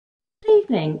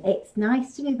evening. It's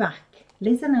nice to be back.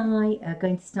 Liz and I are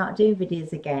going to start doing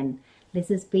videos again. Liz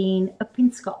has been up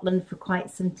in Scotland for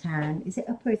quite some time. Is it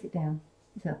up or is it down?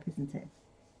 It's up, isn't it?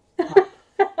 Yeah,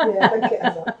 I think it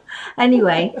is up.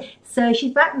 Anyway, so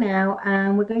she's back now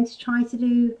and we're going to try to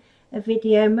do a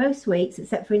video most weeks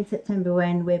except for in September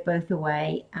when we're both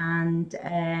away, and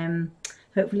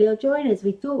hopefully you'll join us.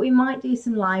 We thought we might do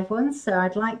some live ones, so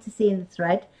I'd like to see in the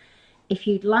thread if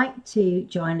you'd like to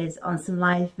join us on some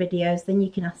live videos. Then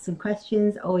you can ask some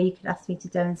questions, or you could ask me to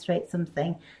demonstrate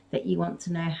something that you want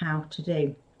to know how to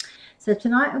do. So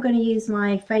tonight I'm going to use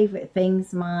my favourite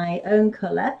things, my own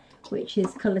colour, which is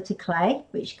Colour to Clay,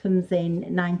 which comes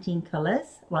in 19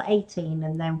 colours, well 18,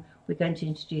 and then we're going to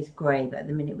introduce grey, but at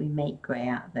the minute we make grey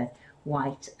out of the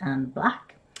white and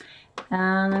black.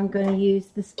 And I'm going to use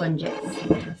the sponges.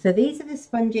 So these are the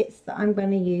sponges that I'm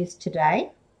going to use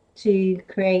today to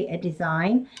create a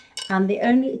design, and the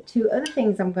only two other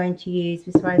things I'm going to use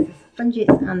besides the sponges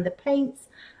and the paints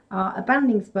are a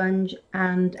banding sponge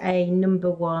and a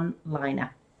 #1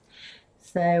 liner.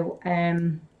 So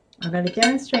I'm going to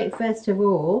demonstrate first of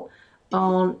all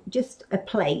on just a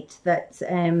plate that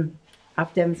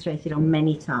I've demonstrated on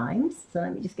many times. So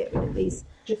let me just get rid of these.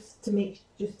 Just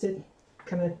to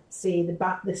Kind of see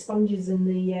the sponges and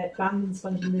the banding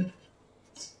sponge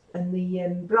and the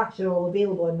brush are all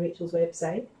available on Rachel's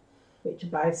website, which is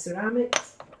Byass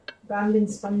Ceramics. Banding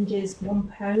sponges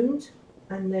 £1,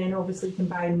 and then obviously you can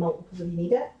buy multiples if you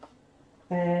need it.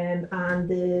 And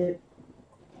the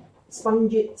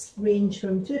sponges range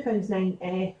from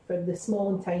 £2.90 for the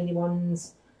small and tiny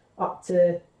ones up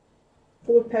to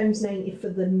 £4.90 for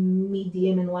the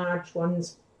medium and large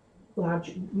ones,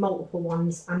 large multiple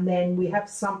ones, and then we have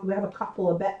a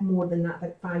couple a bit more than that,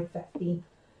 like £5.50.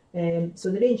 So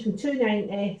they range from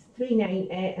 £2.90,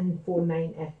 £3.90 and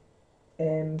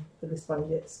 £4.90 for the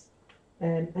sponges.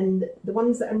 And the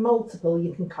ones that are multiple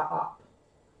you can cut up,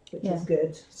 which is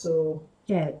good. So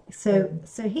yeah, so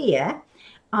here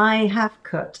I have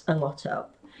cut a lot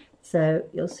up. So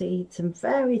you'll see some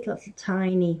very little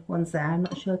tiny ones there. I'm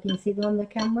not sure if you can see them on the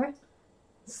camera.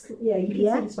 Yeah, you can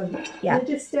see this one. Yeah. Can I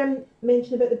just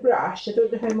mention about the brush? I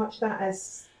don't know how much that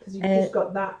is, because you've just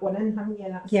got that one in, haven't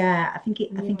you? Yeah, I think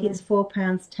it's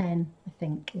 £4.10. I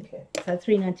think. Okay. So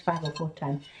 £3.95 or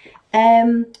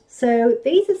 £4.10. So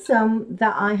these are some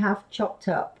that I have chopped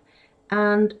up,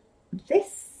 and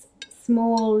this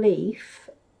small leaf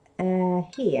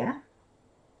here,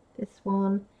 this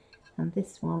one, and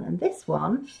this one, and this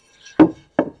one,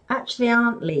 actually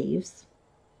aren't leaves.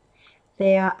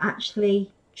 They are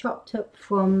actually chopped up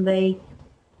from the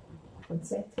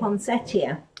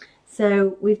poinsettia.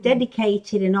 So we've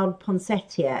dedicated an odd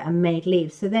poinsettia and made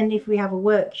leaves. So then if we have a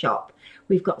workshop,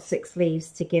 we've got 6 leaves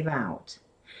to give out.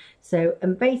 So,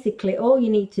 and basically all you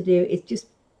need to do is just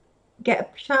get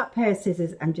a sharp pair of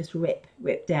scissors and just rip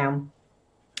down.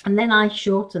 And then I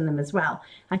shorten them as well.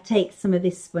 I take some of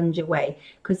this sponge away,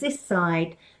 because this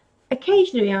side,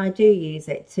 occasionally I do use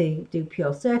it to do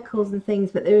pure circles and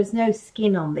things, but there is no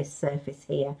skin on this surface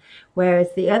here,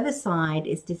 whereas the other side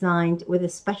is designed with a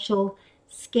special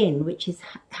skin which is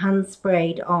hand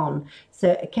sprayed on.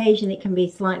 So occasionally it can be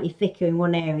slightly thicker in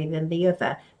one area than the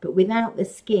other, but without the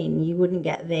skin you wouldn't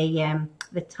get the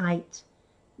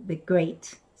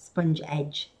great sponge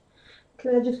edge.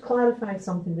 Can I just clarify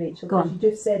something, Rachel? Go on. You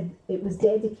just said it was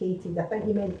dedicated. I think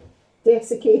you meant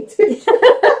desiccated.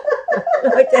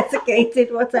 Or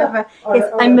desiccated, whatever.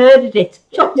 I murdered it,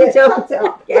 chopped it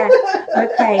up. Yeah.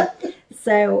 Okay.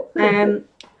 So,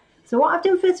 so what I've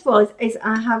done first of all is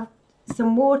I have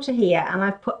some water here, and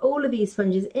I've put all of these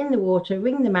sponges in the water,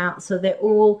 wring them out so they're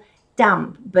all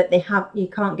damp, but you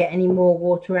can't get any more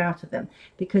water out of them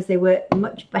because they work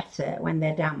much better when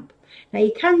they're damp. Now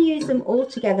you can use them all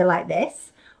together like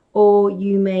this, or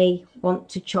you may want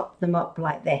to chop them up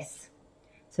like this.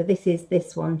 So this is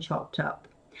this one chopped up.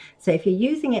 So if you're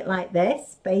using it like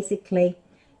this, basically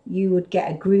you would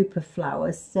get a group of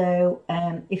flowers. So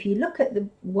if you look at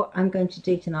what I'm going to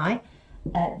do tonight,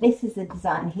 this is the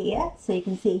design here. So you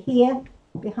can see here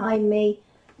behind me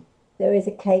there is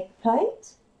a cake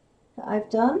plate that I've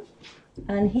done,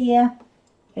 and here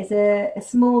is a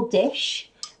small dish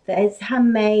that is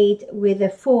handmade with a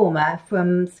former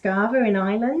from Scarva in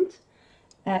Ireland,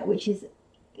 which is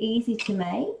easy to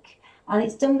make. And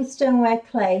it's done with stoneware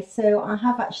clay, so I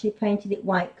have actually painted it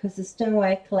white because the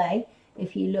stoneware clay,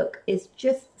 if you look, is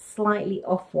just slightly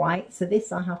off-white. So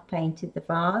this I have painted the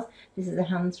vase. This is a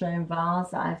hand-thrown vase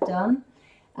that I've done.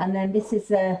 And then this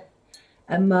is a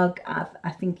mug.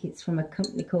 I think it's from a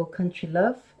company called Country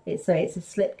Love. It's a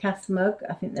slip cast mug.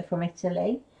 I think they're from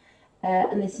Italy.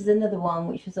 And this is another one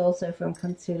which was also from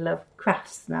Country Love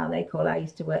Crafts, now they call it. I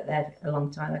used to work there a long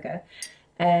time ago.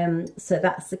 So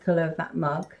that's the colour of that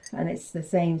mug, and it's the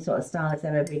same sort of style as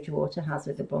Emma Bridgewater has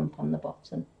with the bump on the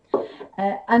bottom.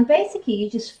 And basically you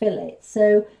just fill it.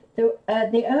 So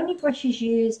the only brushes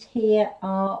used here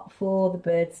are for the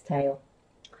bird's tail.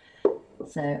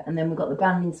 So, and then we've got the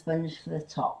banding sponge for the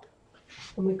top.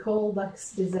 And we call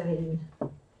this design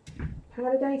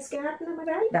Paradise Garden, am I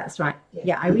right? That's right.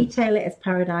 Yeah, I retail it as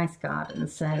Paradise Garden,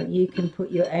 so you can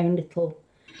put your own little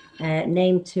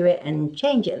name to it and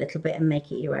change it a little bit and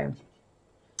make it your own.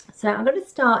 So I'm going to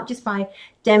start just by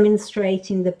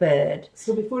demonstrating the bird.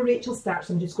 So before Rachel starts,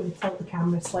 I'm just going to tilt the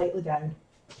camera slightly down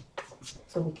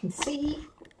so we can see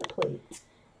the plate.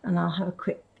 And I'll have a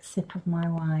quick sip of my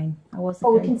wine.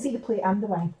 We can see the plate and the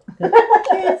wine.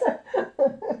 Cheers.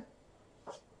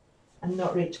 And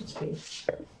not Rachel's face.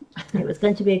 It was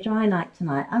going to be a dry night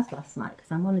tonight, as last night,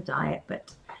 because I'm on a diet,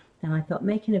 but then I thought,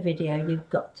 making a video, you've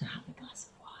got to have a glass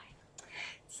of wine.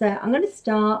 So I'm going to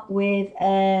start with,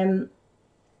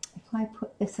 if I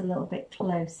put this a little bit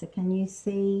closer, can you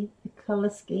see the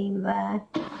colour scheme there?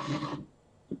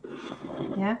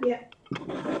 Yeah? Yeah.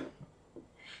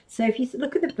 So if you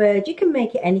look at the bird, you can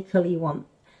make it any colour you want.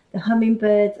 The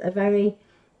hummingbirds are very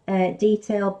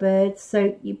detailed birds,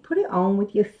 so you put it on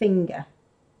with your finger.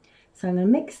 So I'm going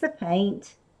to mix the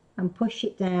paint and push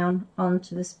it down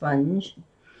onto the sponge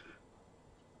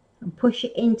and push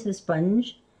it into the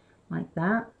sponge like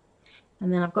that.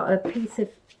 And then I've got a piece of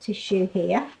tissue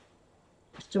here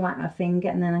just to wipe my finger,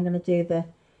 and then I'm going to do the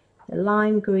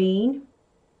lime green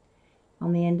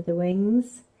on the end of the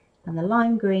wings and the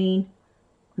lime green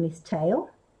on his tail.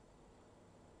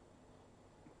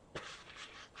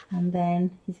 And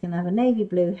then he's going to have a navy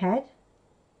blue head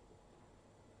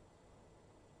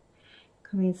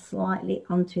coming slightly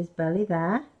onto his belly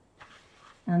there,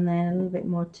 and then a little bit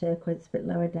more turquoise a bit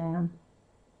lower down.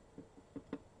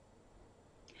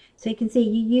 So you can see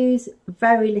you use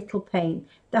very little paint.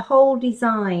 The whole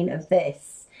design of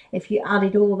this, if you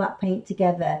added all that paint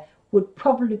together, would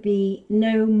probably be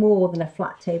no more than a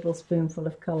flat tablespoonful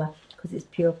of colour, because it's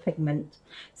pure pigment.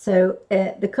 So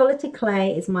the Colour to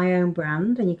Clay is my own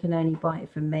brand, and you can only buy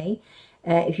it from me.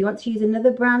 If you want to use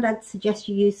another brand, I'd suggest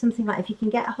you use something like, if you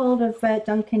can get a hold of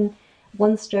Duncan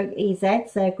One Stroke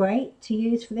EZs, they're great to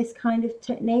use for this kind of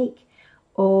technique.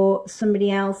 Or somebody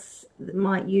else that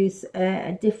might use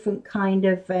a different kind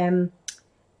of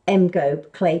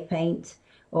Emgo clay paint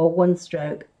or One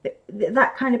Stroke.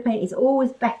 That kind of paint is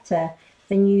always better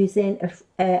than using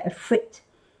a frit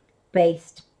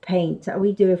based paint.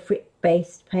 We do a frit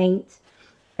based paint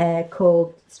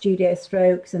called Studio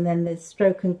Strokes, and then there's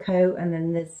Stroke and Coat, and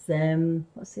then there's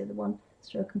what's the other one?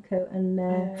 Stroke and Coat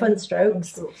and Fun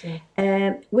Strokes.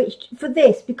 Yeah. Which for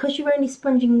this, because you're only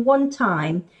sponging one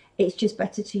time, it's just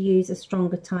better to use a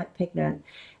stronger type pigment.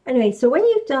 Anyway, so when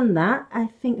you've done that, I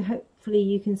think hopefully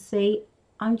you can see,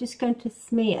 I'm just going to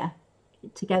smear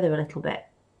it together a little bit.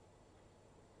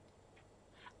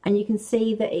 And you can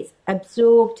see that it's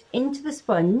absorbed into the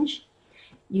sponge.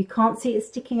 You can't see it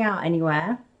sticking out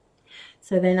anywhere.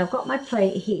 So then I've got my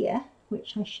plate here,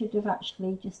 which I should have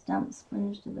actually just damp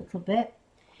sponged a little bit.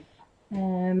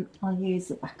 I'll use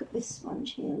the back of this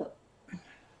sponge here, look.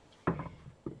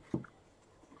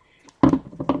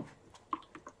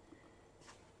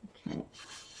 Okay.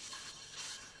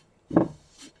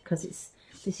 Because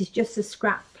this is just a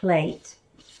scrap plate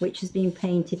which has been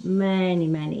painted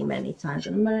many times,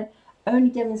 and I'm only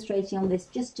demonstrating on this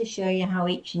just to show you how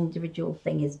each individual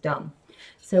thing is done.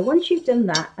 So once you've done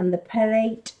that, and the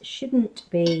plate shouldn't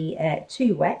be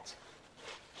too wet,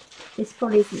 this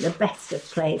probably isn't the best of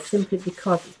plates simply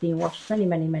because it's been washed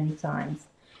many times.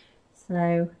 So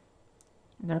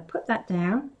I'm going to put that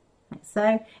down like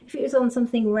so. If it was on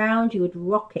something round, you would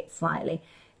rock it slightly.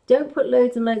 Don't put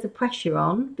loads and loads of pressure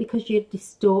on, because you'd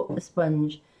distort the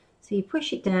sponge. So you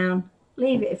push it down,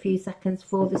 leave it a few seconds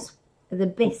for the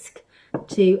bisque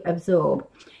to absorb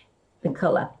the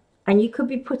colour. And you could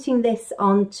be putting this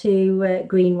onto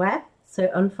greenware, so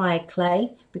unfired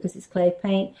clay, because it's clay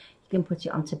paint. You can put it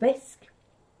onto bisque.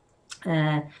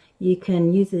 You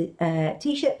can use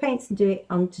t-shirt paints and do it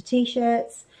onto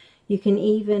t-shirts. You can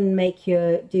even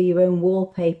do your own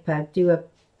wallpaper,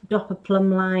 drop a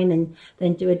plumb line and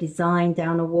then do a design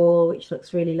down a wall, which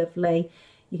looks really lovely.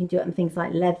 You can do it on things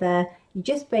like leather. You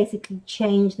just basically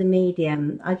change the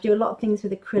medium. I do a lot of things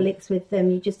with acrylics with them.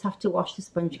 You just have to wash the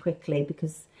sponge quickly,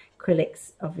 because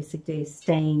acrylics obviously do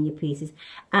stain your pieces.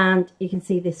 And you can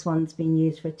see this one's been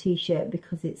used for a t-shirt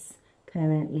because it's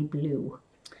permanently blue.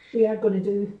 We are going to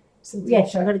do some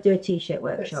Yes, I'm going to do a t-shirt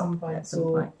workshop at some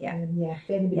point. Yeah, if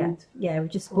anybody we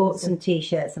just bought some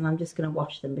t-shirts and I'm just going to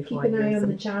wash them before keep I an eye use on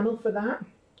them. the channel for that.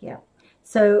 Yeah.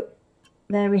 So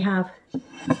there we have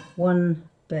one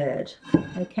bird.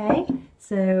 Okay,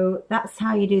 so that's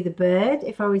how you do the bird.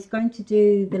 If I was going to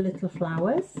do the little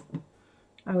flowers,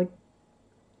 I would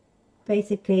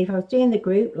basically, if I was doing the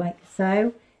group like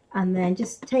so, and then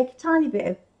just take a tiny bit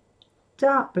of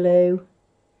dark blue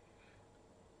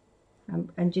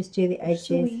and just do the edges.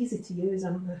 So easy to use,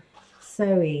 aren't they?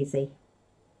 So easy.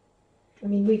 I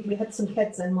mean, we had some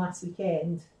kids in last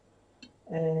weekend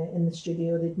in the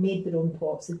studio. They'd made their own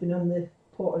pots. They'd been on the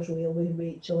potter's wheel with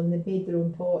Rachel, and they'd made their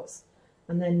own pots,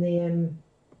 and then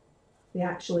they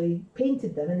actually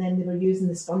painted them, and then they were using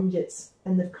the sponges,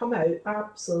 and they've come out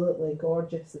absolutely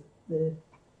gorgeous.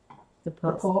 The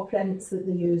paw prints that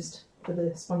they used for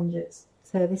the sponges.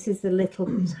 So this is the little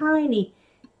tiny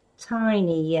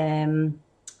probably, I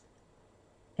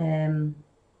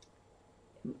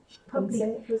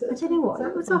don't know what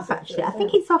it was off actually. I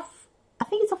think it's off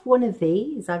one of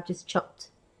these. I've just chopped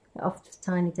it off to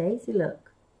tiny daisy,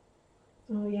 look.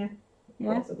 Oh yeah.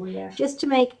 Yeah. Possibly, yeah. Just to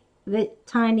make the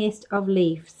tiniest of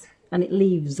leaves, and it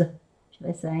leaves, should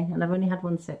I say, and I've only had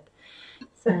one sip.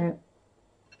 So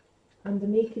and the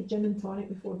naked gin and tonic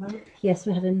before that? Yes,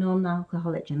 we had a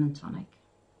non-alcoholic gin and tonic.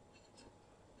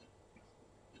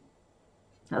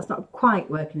 That's not quite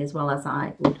working as well as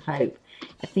I would hope.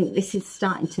 I think this is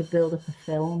starting to build up a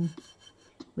film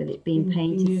with it being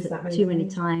painted too many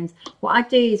times. What I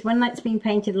do is when it's been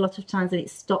painted a lot of times and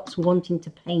it stops wanting to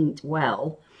paint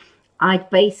well, I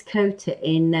base coat it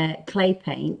in clay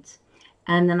paint,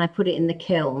 and then I put it in the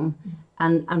kiln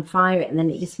and fire it, and then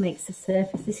it just makes the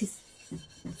surface. This is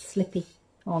slippy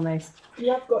almost.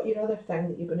 You have got your other thing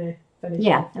that you're going to finish.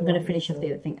 Yeah, I'm going to finish off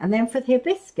the other thing. And then for the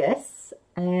hibiscus,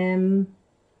 the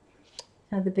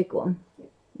big one.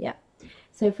 Yeah.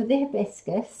 So for the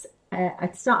hibiscus,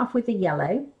 I'd start off with the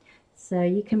yellow. So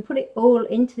you can put it all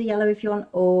into the yellow if you want,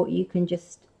 or you can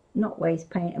just not waste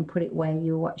paint and put it where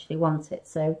you actually want it.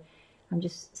 So I'm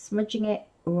just smudging it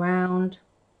around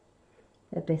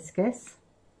the hibiscus.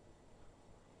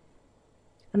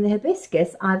 And the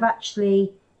hibiscus, I've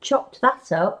actually chopped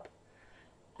that up,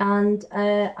 and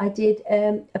I did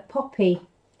a pansy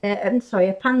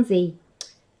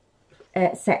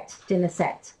dinner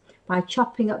set, by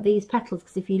chopping up these petals,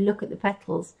 because if you look at the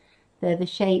petals, they're the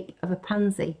shape of a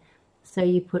pansy. So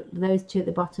you put those two at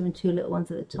the bottom and two little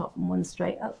ones at the top and one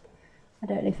straight up. I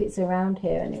don't know if it's around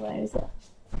here anyway, is it?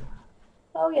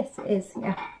 Oh yes, it is.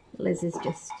 Yeah, Liz is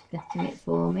just getting it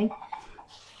for me.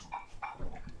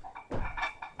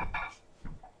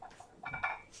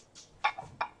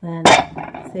 Then,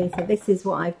 see, so this is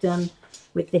what I've done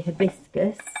with the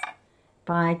hibiscus,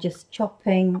 by just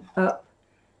chopping up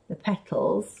the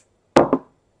petals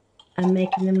and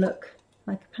making them look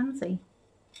like a pansy.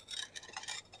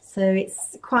 So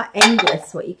it's quite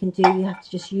endless what you can do. You have to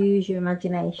just use your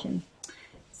imagination.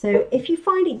 So if you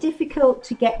find it difficult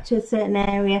to get to a certain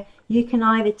area, you can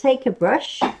either take a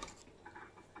brush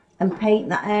and paint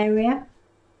that area,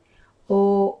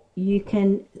 or you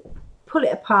can pull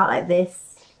it apart like this,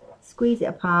 squeeze it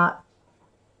apart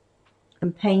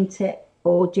and paint it,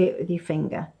 or do it with your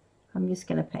finger. I'm just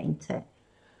going to paint it.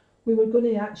 We were going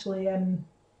to actually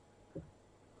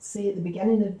say at the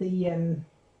beginning of the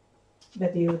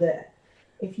video that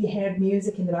if you heard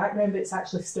music in the background, but it's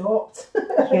actually stopped.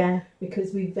 Yeah.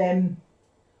 Because we've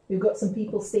got some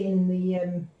people staying in the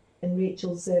in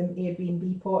Rachel's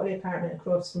Airbnb pottery apartment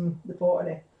across from the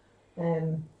pottery,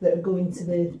 that are going to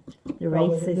the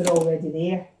races. They're already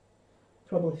there.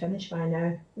 Probably finished by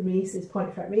now. The races,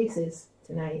 Pontefract races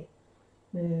tonight.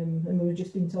 And we've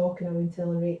just been talking. I've been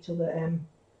telling Rachel that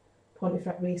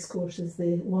Pontefract racecourse is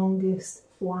the longest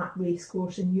flat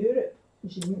racecourse in Europe.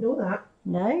 She didn't know that.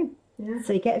 No. Yeah.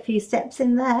 So you get a few steps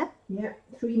in there. Yeah,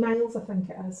 3 miles I think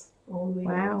it is all the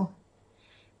way. Wow.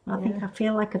 Well, I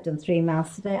feel like I've done 3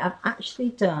 miles today. I've actually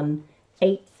done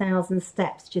 8,000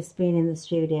 steps just being in the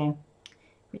studio,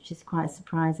 which is quite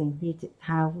surprising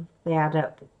how they add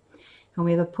up. And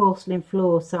we have a porcelain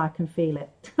floor, so I can feel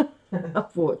it,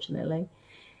 unfortunately.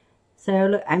 So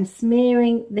look, I'm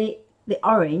smearing the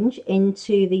orange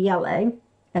into the yellow,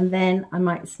 and then I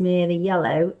might smear the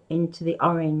yellow into the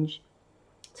orange.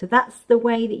 So that's the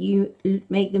way that you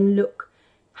make them look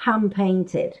hand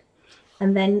painted.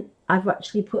 And then I've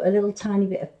actually put a little tiny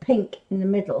bit of pink in the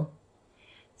middle.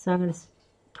 So I'm going to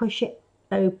push it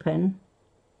open.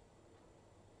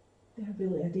 They're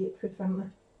really idiot-proof, aren't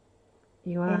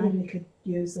they? You are. Anyone could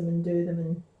use them and do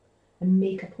them and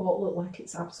make a pot look like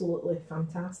it's absolutely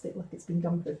fantastic, like it's been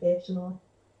done professionally.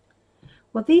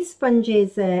 Well, these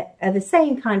sponges are the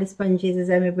same kind of sponges as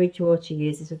Emma Bridgewater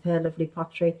uses with her lovely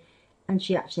pottery, and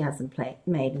she actually has them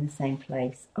made in the same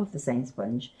place of the same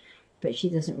sponge, but she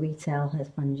doesn't retail her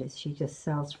sponges, she just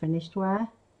sells finished ware.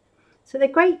 So they're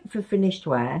great for finished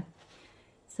ware.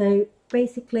 So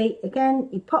basically, again,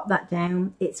 you pop that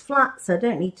down, it's flat, so I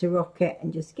don't need to rock it,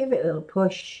 and just give it a little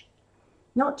push.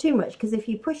 Not too much, because if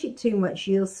you push it too much,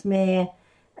 you'll smear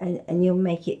and you'll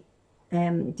make it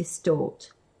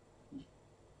distort.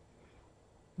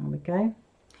 There we go.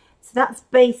 So that's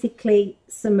basically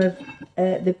some of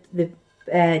the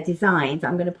designs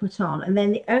I'm going to put on. And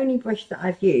then the only brush that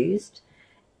I've used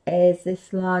is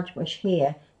this large brush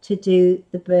here to do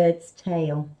the bird's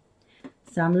tail.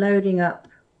 So I'm loading up,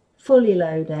 fully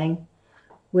loading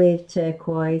with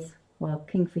turquoise, well,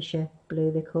 kingfisher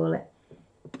blue they call it,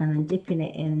 and then dipping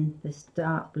it in this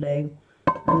dark blue,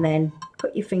 and then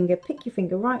pick your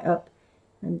finger right up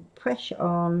and pressure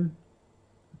on,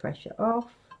 pressure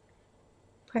off,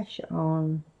 pressure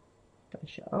on,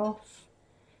 pressure off,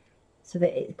 so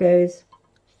that it goes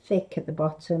thick at the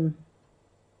bottom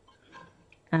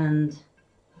and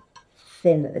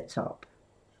thin at the top.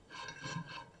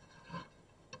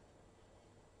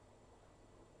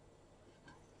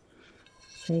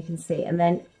 So you can see, and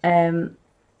then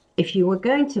if you were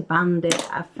going to band it,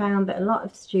 I found that a lot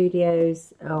of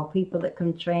studios or people that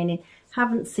come training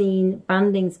haven't seen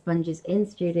banding sponges in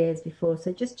studios before.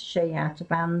 So just to show you how to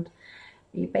band,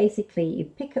 you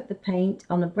pick up the paint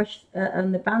on a brush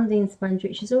on the banding sponge,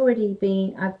 which has already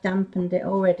been, I've dampened it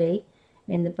already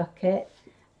in the bucket.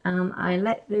 I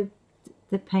let the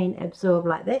paint absorb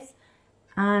like this,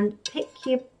 and pick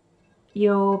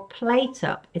your plate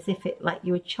up as if it like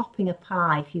you were chopping a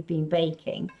pie if you've been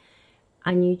baking,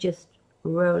 and you just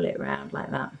roll it around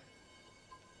like that.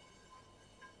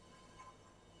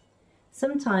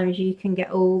 Sometimes you can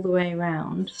get all the way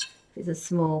around if it's a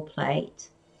small plate,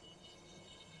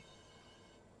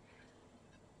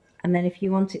 and then if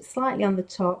you want it slightly on the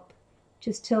top,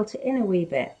 just tilt it in a wee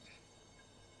bit.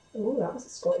 Oh, that was a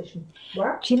Scottish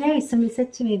word. Do you know, somebody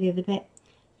said to me the other bit,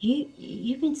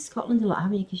 you've been to Scotland a lot,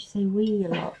 haven't you? Because you say "we" a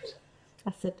lot.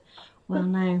 I said, well,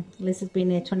 no, Liz has been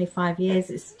here 25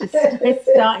 years. It's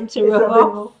starting to rub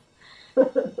off.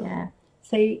 Yeah.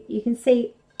 So you can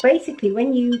see, basically,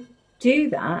 when you do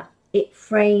that, it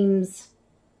frames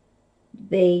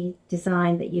the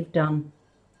design that you've done,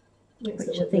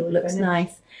 which I think really looks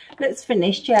nice. Looks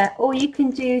finished, yeah. Or you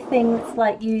can do things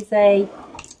like use let's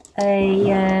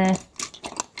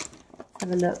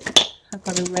have a look. I've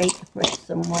got a rake brush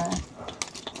somewhere.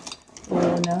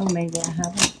 Oh no, maybe I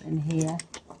haven't in here.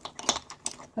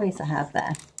 Oh yes, I have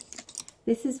there.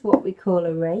 This is what we call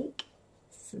a rake.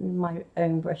 It's my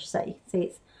own brush set. You can see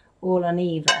it's all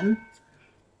uneven.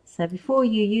 So before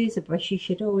you use a brush, you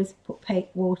should always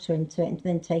put water into it and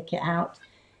then take it out.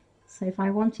 So if I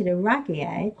wanted a raggy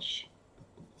edge,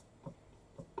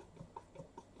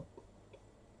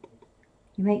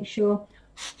 you make sure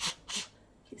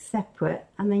it's separate,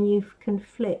 and then you can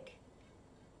flick.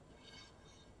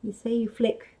 You see, you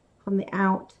flick from the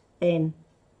out in.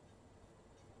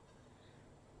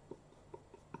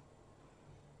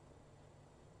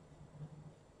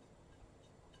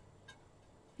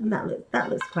 And that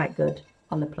looks quite good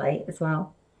on the plate as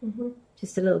well.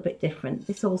 Just a little bit different.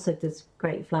 This also does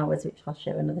great flowers, which I'll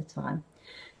show another time.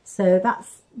 So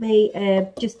that's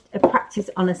the just a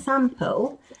practice on a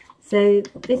sample. So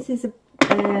this is a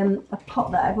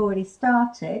pot that I've already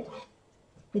started.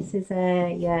 This is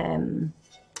a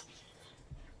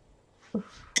what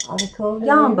are they called?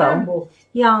 Yarn bowl.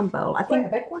 Yarn bowl. I think,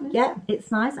 quite a big one, yeah,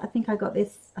 it's nice. I think I got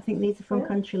this. I think these are from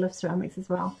Country Love Ceramics as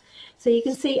well. So you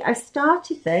can see I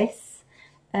started this.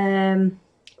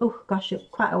 Oh gosh,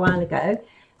 quite a while ago.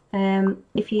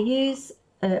 If you use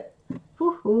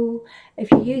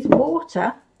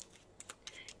water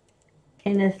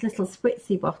in a little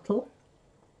spritzy bottle,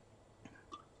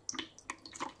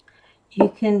 you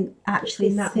can actually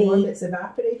see that one that's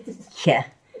evaporated. Yeah,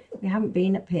 we haven't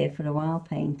been up here for a while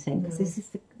painting, because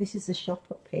this is the shop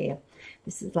up here.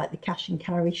 This is like the cash and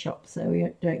carry shop, so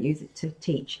we don't use it to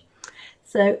teach.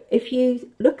 So if you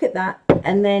look at that,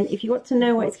 and then if you want to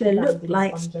know what it's going to look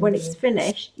like when it's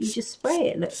finished, you just spray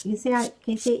it. Look, you see how,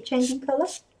 can you see it changing colour?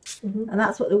 And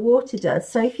that's what the water does.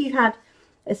 So if you had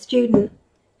a student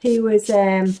who was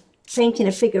painting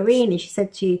a figurine and she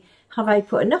said to you, have I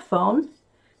put enough on?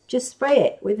 Just spray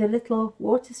it with a little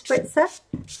water spritzer.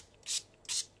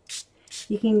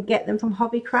 You can get them from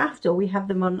Hobbycraft, or we have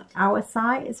them on our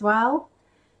site as well,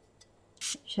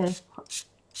 which are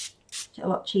a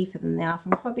lot cheaper than they are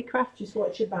from Hobbycraft. Just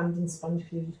watch your banding sponge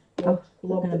if you love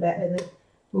the bit in it.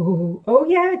 Ooh. Oh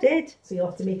yeah, I did. So you'll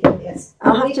have to make it into this.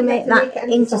 I'll have to make that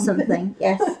into something.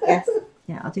 Yes, yes.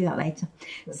 Yeah, I'll do that later.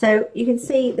 So you can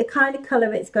see the kind of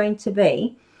colour it's going to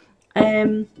be.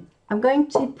 I'm going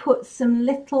to put some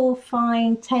little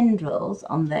fine tendrils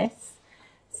on this.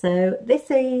 So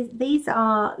these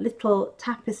are little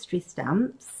tapestry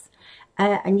stamps,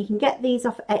 and you can get these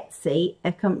off Etsy,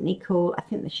 a company called, I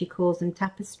think that she calls them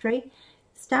Tapestry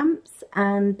Stamps,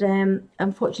 and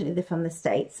unfortunately they're from the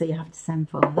States, so you have to send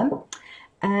for them.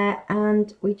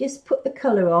 And we just put the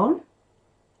colour on.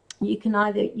 You can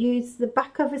either use the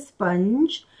back of a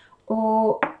sponge,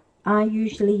 or I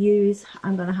usually use,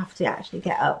 I'm going to have to actually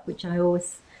get up, which I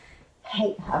always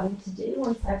hate having to do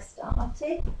once I've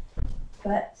started.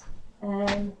 But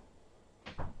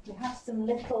we have some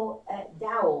little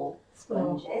dowel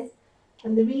sponges.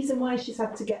 And the reason why she's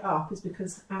had to get up is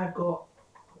because I've got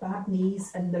bad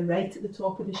knees and they're right at the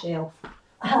top of the shelf.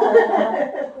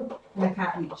 And I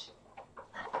can't reach.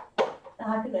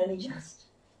 I can only just,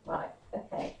 right,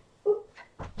 okay.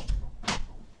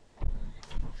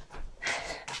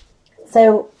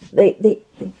 So the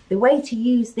way to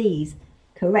use these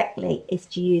correctly is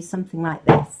to use something like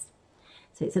this.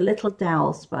 So it's a little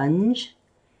dowel sponge.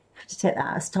 I have to take that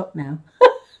out of stock now.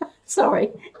 Sorry.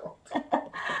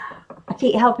 I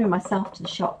keep helping myself to the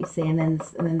shop, you see, and then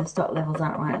the stock levels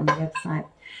aren't right on the website.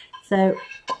 So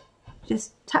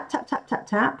just tap, tap, tap, tap,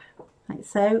 tap, like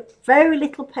so. Very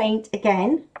little paint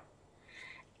again.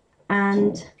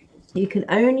 And you can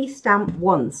only stamp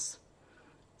once.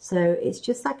 So it's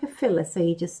just like a filler. So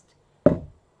you just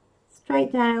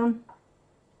straight down,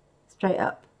 straight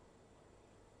up.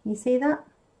 You see that?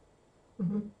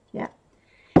 Mm-hmm. Yeah.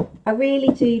 I really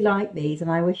do like these,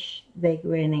 and I wish they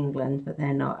were in England, but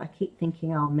they're not. I keep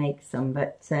thinking I'll make some,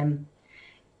 but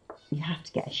you have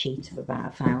to get a sheet of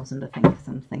about 1,000, I think, or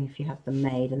something, if you have them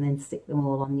made, and then stick them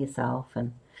all on yourself.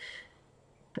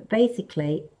 But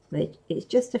basically, it's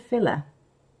just a filler.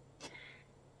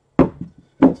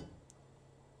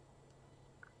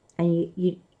 And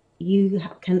you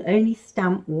can only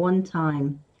stamp one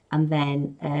time, and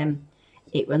then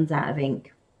it runs out of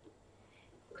ink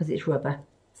because it's rubber,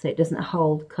 so it doesn't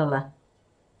hold colour.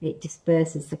 It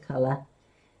disperses the colour,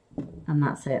 and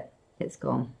that's it. It's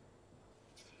gone.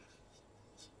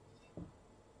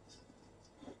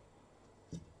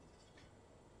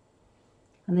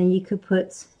 And then you could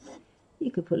put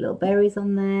little berries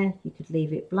on there. You could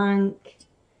leave it blank.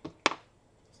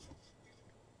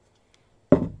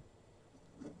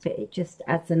 But it just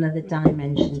adds another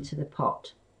dimension to the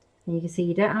pot. And you can see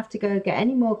you don't have to go get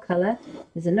any more colour.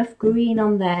 There's enough green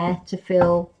on there to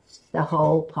fill the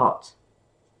whole pot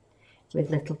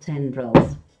with little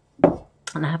tendrils.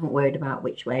 And I haven't worried about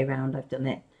which way round I've done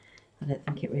it. I don't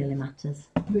think it really matters.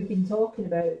 We've been talking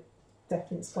about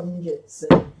different sponges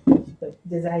and like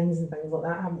designs and things like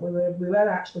that, haven't we? We were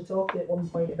actually talking at one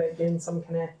point about doing some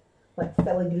kind of like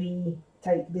filigree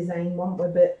type design, weren't we?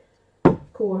 But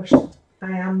of course,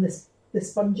 I am the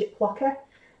sponge plucker,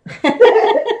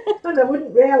 and I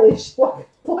wouldn't relish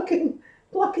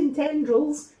plucking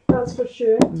tendrils. That's for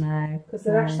sure. No, because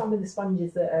there are some of the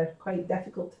sponges that are quite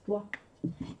difficult to pluck.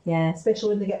 Yeah, especially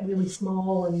when they get really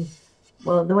small. And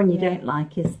well, the one you don't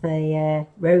like is the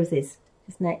roses,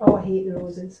 isn't it? Oh, I hate the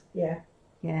roses. Yeah.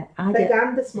 Yeah, big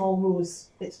and the small rose.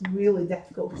 It's really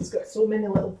difficult. It's got so many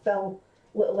little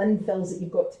infills that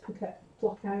you've got to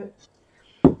pluck out.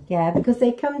 Yeah, because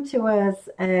they come to us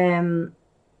in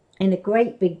a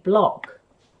great big block,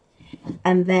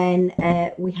 and then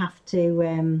we have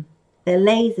to. They're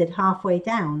lasered halfway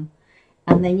down,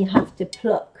 and then you have to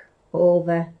pluck all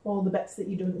the bits that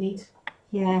you don't need.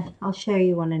 Yeah, I'll show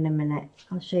you one in a minute.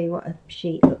 I'll show you what a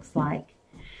sheet looks like.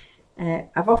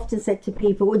 I've often said to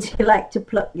people, would you like to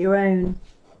pluck your own?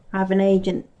 I have an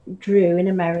agent, Drew, in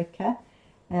America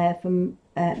from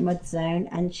Mud Zone,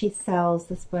 and she sells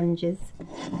the sponges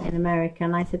in America.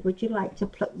 And I said, would you like to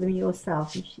pluck them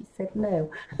yourself? And she said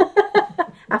no.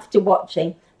 After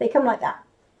watching, they come like that.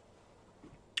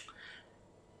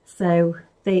 So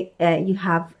you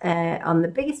have on the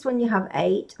biggest one you have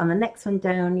 8, on the next one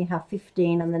down you have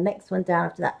 15, on the next one down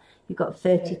after that you've got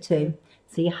 32.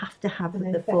 So you have to have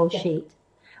the full sheet.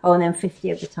 Oh, and then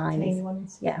 50 of the tiny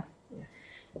ones. Yeah.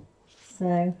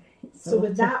 So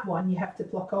with that one you have to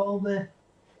pluck all the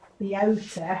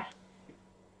outer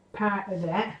part of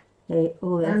it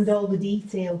and all the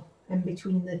detail in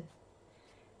between the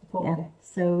pocket. Yeah.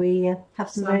 So we have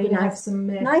some very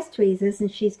nice tweezers,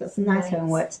 and she's got some nice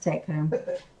homework to take home.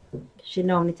 She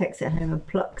normally takes it home and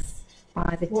plucks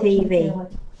by the TV.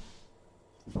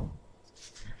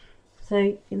 So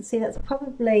you can see that's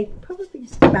probably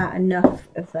just about enough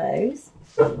of those.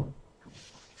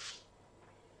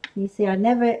 You see, I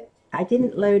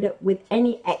didn't load up with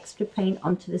any extra paint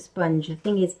onto the sponge. The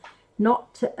thing is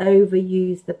not to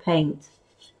overuse the paint.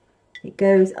 It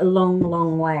goes a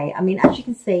long way. I mean, as you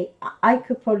can see, I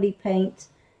could probably paint,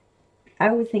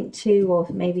 I would think 2 or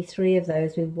maybe 3 of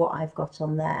those with what I've got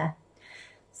on there.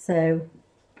 So,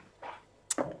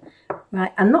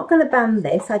 right, I'm not going to band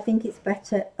this. I think it's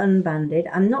better unbanded.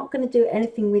 I'm not going to do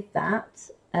anything with that.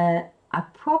 I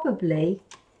probably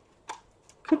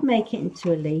could make it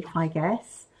into a leaf, I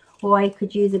guess. Or I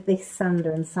could use a big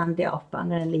sander and sand it off, but I'm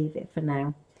going to leave it for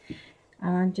now.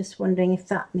 And I'm just wondering if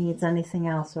that needs anything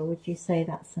else, or would you say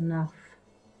that's enough?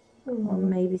 Or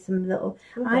maybe some little,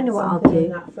 I know what I'll do.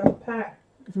 That front part.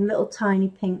 Some little tiny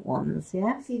pink ones,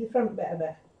 yeah? See the front bit of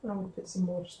it? I would put some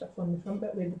more stuff on the front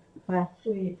bit where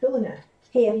you're pulling it.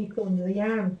 here. Where you're pulling the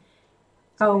yarn.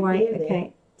 Oh right,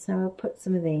 okay. So I'll put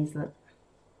some of these, look.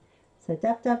 So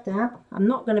dab, dab, dab. I'm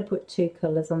not going to put 2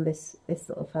 colours on this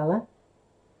little fella.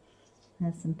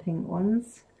 There's some pink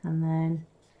ones, and then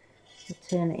we'll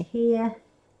turn it here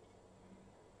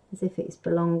as if it's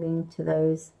belonging to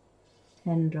those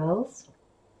tendrils.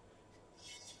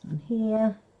 And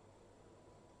here.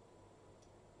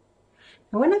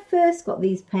 Now when I first got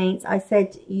these paints, I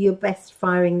said you're best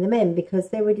firing them in because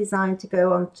they were designed to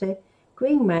go onto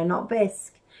greenware, not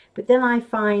bisque. But then I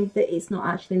find that it's not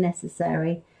actually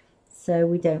necessary, so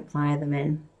we don't fire them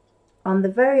in. On the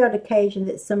very odd occasion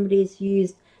that somebody's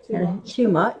used too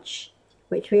much,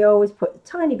 which we always put a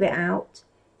tiny bit out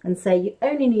and say you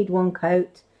only need 1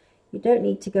 coat. You don't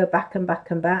need to go back and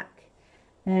back and back.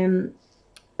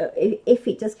 If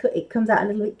it does, it comes out a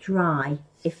little bit dry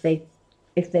if they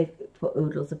put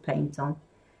oodles of paint on.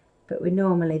 But we're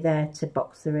normally there to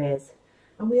box their ears.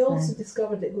 And we also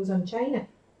discovered it goes on China.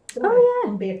 Oh yeah,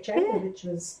 on Bay of China, which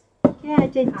was I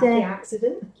did happy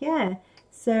accident. Yeah.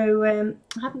 So I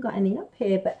haven't got any up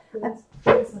here, but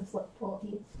there's a flip pot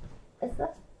here. Is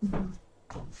that?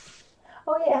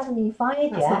 Oh yeah, it hasn't been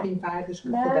fired yet. That's not been fired. There's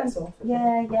a couple bits off.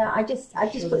 Yeah. I just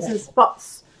put some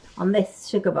spots on this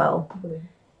sugar bowl.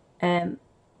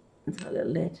 It's got a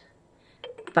little lid.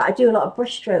 But I do a lot of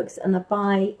brush strokes, and I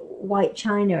buy white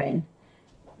china in,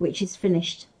 which is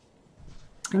finished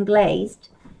and glazed,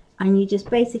 and you just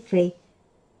basically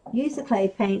use the clay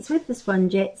paints with the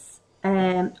spongettes,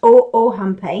 or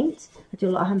hand paint. I do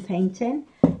a lot of hand painting,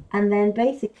 and then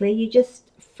basically you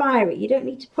just fire it. You don't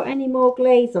need to put any more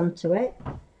glaze onto it.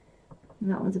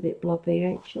 And that one's a bit blobby,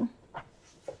 Rachel.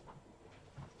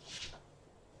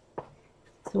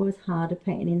 It's always harder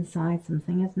painting inside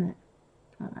something, isn't it?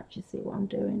 Can't actually see what I'm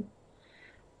doing.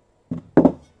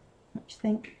 What do you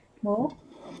think? More?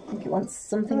 I think it wants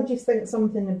something. I just think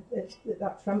something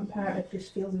that front part, it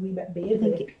just feels a wee bit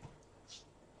baby.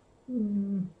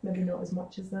 Maybe not as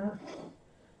much as that.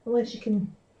 Unless you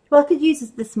can. Well, I could use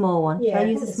the small one. Yeah, Shall I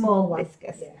use a small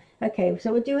hibiscus? Yeah. Okay,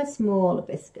 so we'll do a small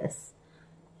hibiscus.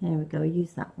 There we go.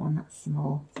 Use that one. That's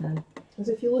small. So as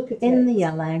if you look at in the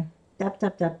yellow, dab,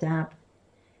 dab, dab, dab.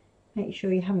 Make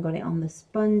sure you haven't got it on the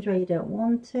sponge where you don't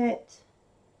want it.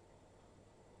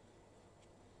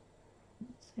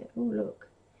 Oh, look.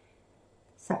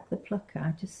 Sack the plucker.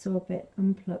 I just saw a bit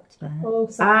unplucked there. Oh,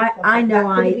 I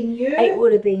know it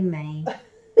would have been me.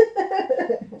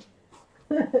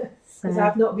 Because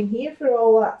I've not been here for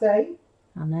all that time.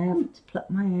 I know, I've had to pluck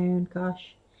my own,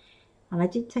 gosh. And I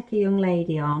did take a young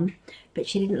lady on, but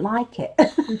she didn't like it.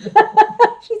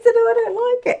 She said, oh, I don't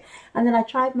like it. And then I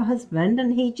tried my husband,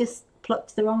 and he just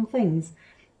plucked the wrong things.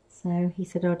 So he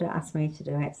said, oh, don't ask me to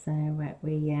do it. So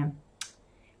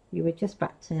we were just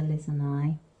back to Liz and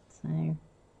I. So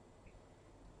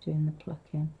doing the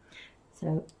plucking.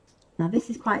 So now this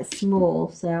is quite small,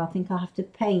 so I think I'll have to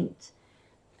paint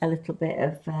a little bit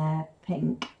of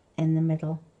pink in the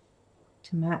middle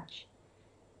to match,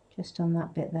 just on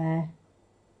that bit there.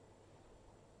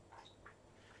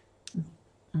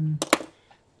 And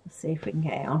let's see if we can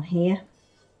get it on here.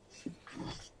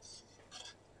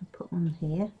 I'll put one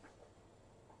here.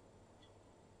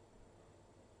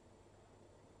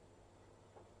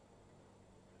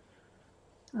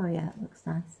 Oh yeah, that looks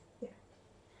nice. Yeah.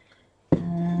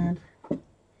 And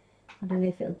I don't know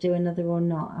if it'll do another or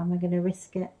not. Am I going to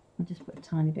risk it? I'll just put a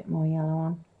tiny bit more yellow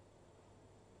on.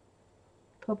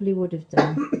 Probably would have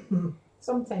done.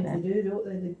 Sometimes they do, don't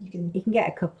they? You can get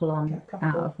a couple on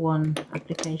out of one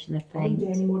application of paint. I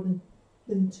wouldn't do any more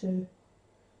than 2.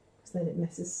 Because then it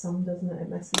misses some, doesn't it? It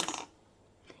misses.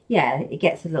 Yeah, it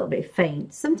gets a little bit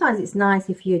faint. Sometimes it's nice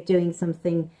if you're doing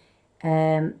something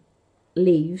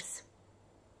leaves,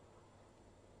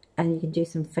 and you can do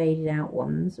some faded out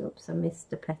ones. Oops, I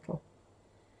missed a petal.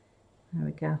 There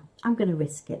we go. I'm going to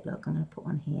risk it. Look, I'm going to put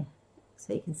one here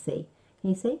so you can see.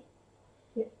 Can you see?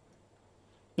 Yeah.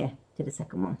 Yeah, did a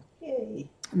second one. Yay.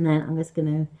 And then I'm just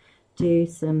going to do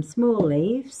some small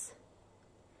leaves.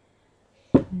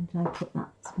 Where did I put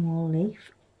that small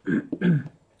leaf?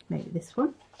 Maybe this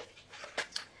one.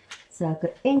 So I'll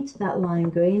go into that lime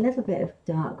green, a little bit of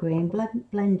dark green,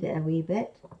 blend it a wee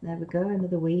bit. There we go,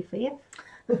 another wee for you.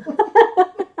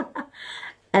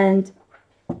 And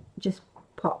just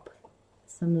pop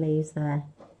some leaves there.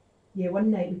 Yeah,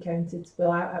 one night we counted,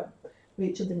 well,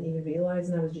 Rachel didn't even realise,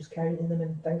 and I was just counting them,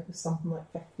 and I think it was something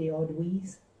like 50 odd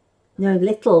wees. No,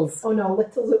 littles. Oh no,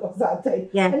 littles it was that day.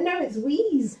 Yeah. And now it's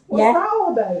wees. What's Yeah. that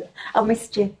all about? I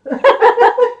missed you.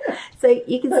 So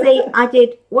you can see I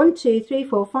did 1, 2, 3,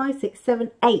 4, 5, 6,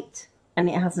 7, 8, and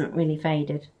it hasn't really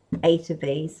faded. 8 of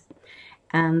these.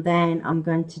 And then I'm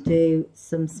going to do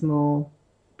some small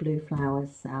blue flowers.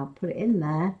 So I'll put it in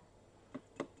there.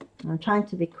 I'm trying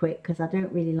to be quick because I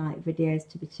don't really like videos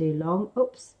to be too long.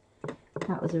 Oops,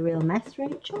 that was a real mess,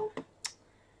 Rachel.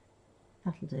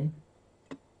 That'll do.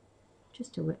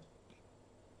 Just a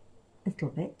little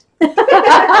bit.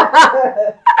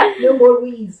 No more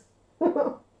wees.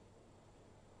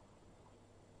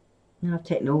 Now I've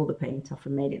taken all the paint off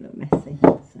and made it look messy.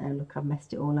 So look, I've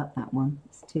messed it all up, that one.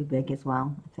 It's too big as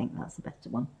well. I think that's the better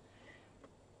one.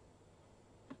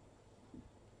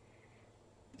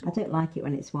 I don't like it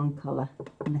when it's one colour,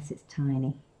 unless it's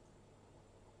tiny.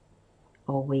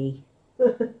 Or wee.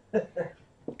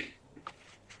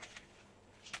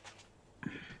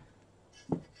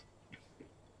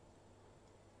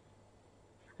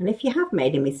 And if you have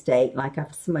made a mistake, like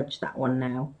I've smudged that one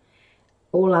now,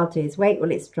 all I'll do is wait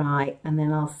till it's dry and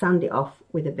then I'll sand it off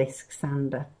with a bisque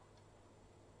sander.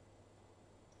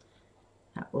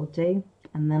 That will do.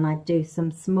 And then I do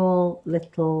some small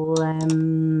little,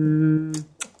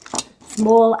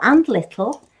 small and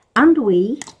little and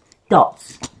wee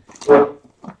dots.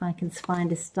 If I can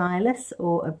find a stylus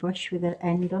or a brush with an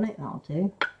end on it, that'll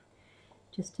do.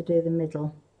 Just to do the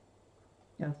middle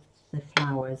of the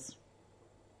flowers.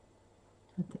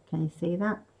 Can you see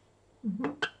that?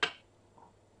 Mm-hmm.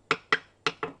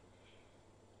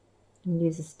 And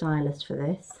use a stylus for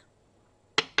this.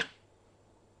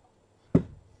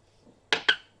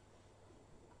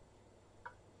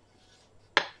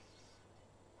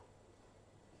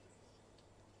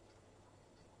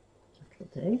 That'll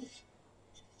do.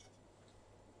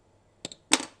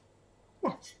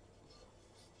 Yeah.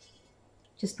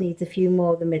 Just needs a few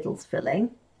more of the middles filling.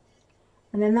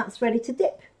 And then that's ready to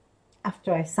dip.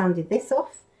 After I've sanded this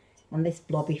off and this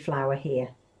blobby flower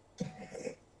here,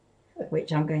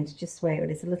 which I'm going to just wait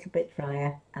when it's a little bit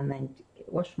drier and then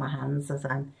wash my hands as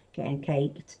I'm getting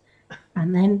caked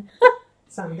and then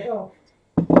Sand it off.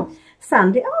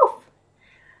 Sand it off.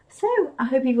 So I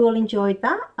hope you've all enjoyed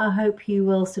that. I hope you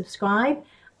will subscribe.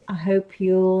 I hope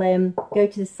you'll go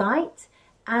to the site,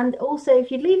 and also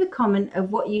if you'd leave a comment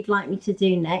of what you'd like me to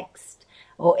do next,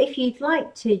 or if you'd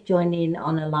like to join in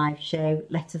on a live show,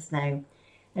 let us know.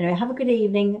 Anyway, have a good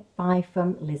evening. Bye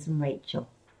from Liz and Rachel.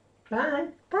 Bye.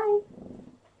 Bye.